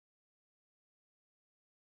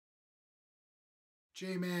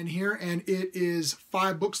J-Man here, and it is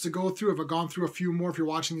 5 books to go through. I've gone through a few more if you're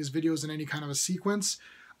watching these videos in any kind of a sequence.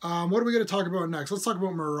 What are we going to talk about next? Let's talk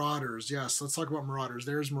about Marauders. Yes, let's talk about Marauders.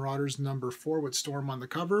 There's Marauders number 4 with Storm on the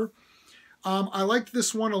cover. I liked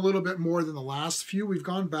this one a little bit more than the last few. We've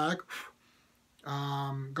gone back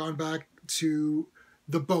to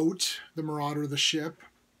the boat, the Marauder, the ship.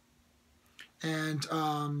 And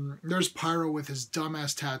there's Pyro with his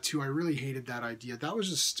dumbass tattoo. I really hated that idea. That was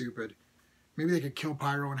just stupid. Maybe they could kill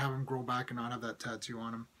Pyro and have him grow back and not have that tattoo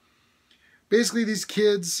on him. Basically, these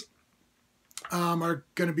kids are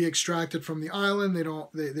going to be extracted from the island.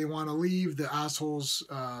 They want to leave. The assholes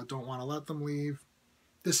don't want to let them leave.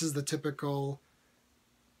 This is the typical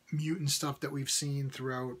mutant stuff that we've seen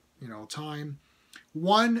throughout, time.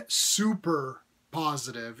 One super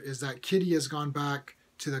positive is that Kitty has gone back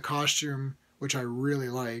to the costume, which I really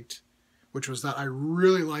liked, which was that I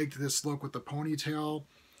really liked this look with the ponytail.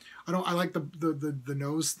 I like the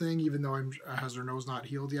nose thing, even though has her nose not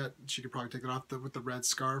healed yet. She could probably take it off with the red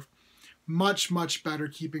scarf. Much better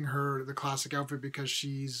keeping her the classic outfit because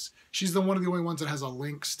she's one of the only ones that has a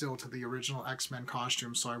link still to the original X-Men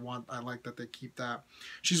costume. So I like that they keep that.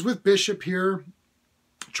 She's with Bishop here,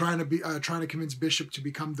 trying to convince Bishop to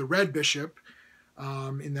become the Red Bishop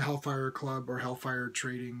in the Hellfire Club or Hellfire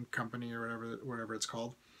Trading Company or whatever it's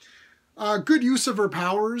called. Good use of her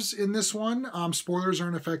powers in this one. Spoilers are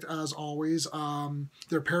in effect as always.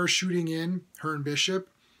 They're parachuting in, her and Bishop,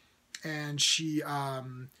 and she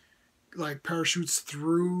like parachutes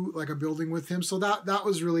through like a building with him. So that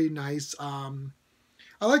was really nice. I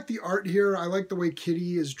like the art here. I like the way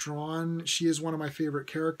Kitty is drawn. She is one of my favorite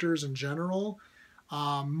characters in general.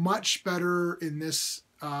 Much better in this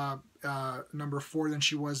number 4 than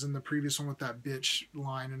she was in the previous one with that bitch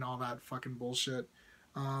line and all that fucking bullshit.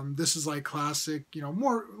 This is like classic,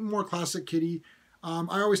 more classic Kitty.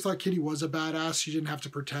 I always thought Kitty was a badass. She didn't have to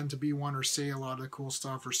pretend to be one or say a lot of the cool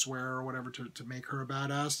stuff or swear or whatever to make her a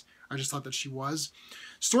badass. I just thought that she was.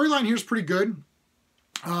 Storyline here is pretty good.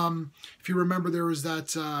 If you remember, there was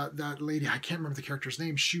that lady. I can't remember the character's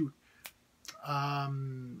name. Shoot.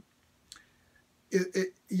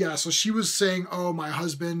 Yeah. So she was saying, "Oh, my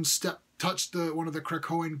husband touched one of the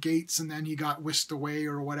Krakoan gates, and then he got whisked away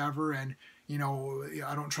or whatever." And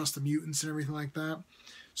I don't trust the mutants and everything like that.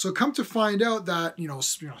 So come to find out that,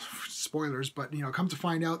 spoilers, but, come to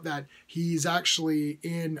find out that he's actually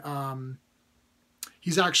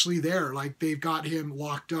he's actually there. Like they've got him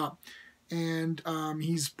locked up and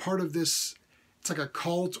he's part of this, it's like a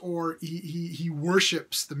cult, or he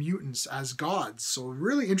worships the mutants as gods. So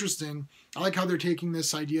really interesting. I like how they're taking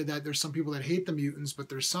this idea that there's some people that hate the mutants, but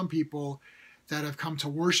there's some people that have come to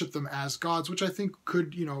worship them as gods, which I think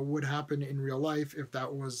could, would happen in real life if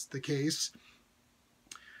that was the case.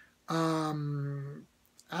 After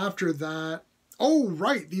that, oh,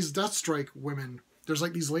 right, these Deathstrike women. There's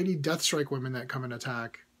like these lady Deathstrike women that come and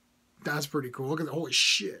attack. That's pretty cool. Look at the, holy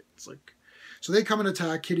shit. It's like, so they come and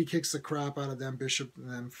attack. Kitty kicks the crap out of them. Bishop and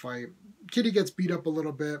then fight. Kitty gets beat up a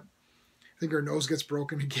little bit. I think her nose gets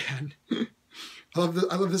broken again. I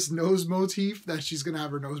love this nose motif that she's going to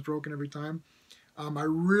have her nose broken every time. I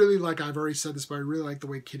really like, I've already said this, but I really like the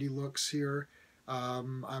way Kitty looks here.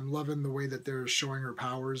 I'm loving the way that they're showing her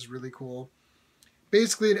powers. Really cool.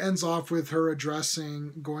 Basically, it ends off with her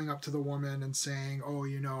going up to the woman and saying, "Oh,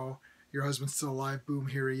 your husband's still alive. Boom,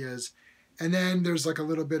 here he is." And then there's like a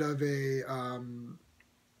little bit of a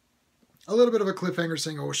cliffhanger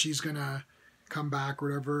saying, "Oh, she's gonna come back," or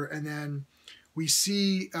whatever. And then we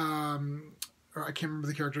see, or I can't remember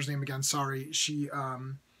the character's name again. Sorry. She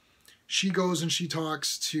goes and she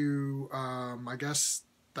talks to, I guess,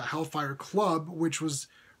 the Hellfire Club, which was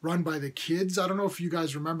run by the kids. I don't know if you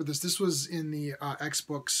guys remember this. This was in the X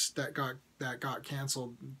books that got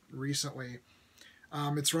canceled recently.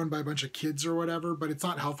 It's run by a bunch of kids or whatever, but it's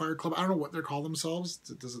not Hellfire Club. I don't know what they call themselves.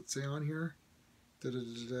 Does it say on here?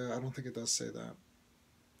 I don't think it does say that.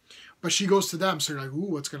 But she goes to them, so you're like,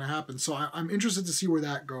 ooh, what's going to happen? So I'm interested to see where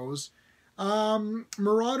that goes.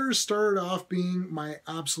 Marauders started off being my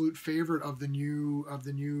absolute favorite of the new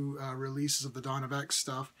releases of the Dawn of X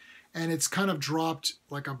stuff, and it's kind of dropped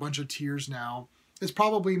like a bunch of tiers now. It's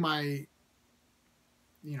probably my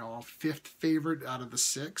 5th favorite out of the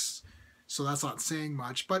 6, so that's not saying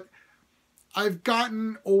much, but I've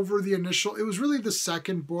gotten over the initial. It was really the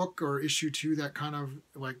second book or issue 2 that kind of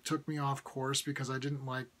like took me off course because I didn't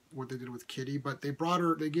like what they did with Kitty, but they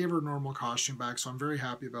gave her normal costume back, so I'm very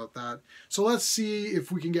happy about that. So let's see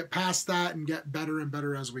if we can get past that and get better and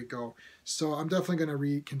better as we go. So I'm definitely going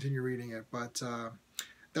to continue reading it, but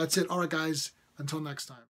that's it. All right, guys, until next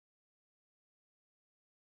time.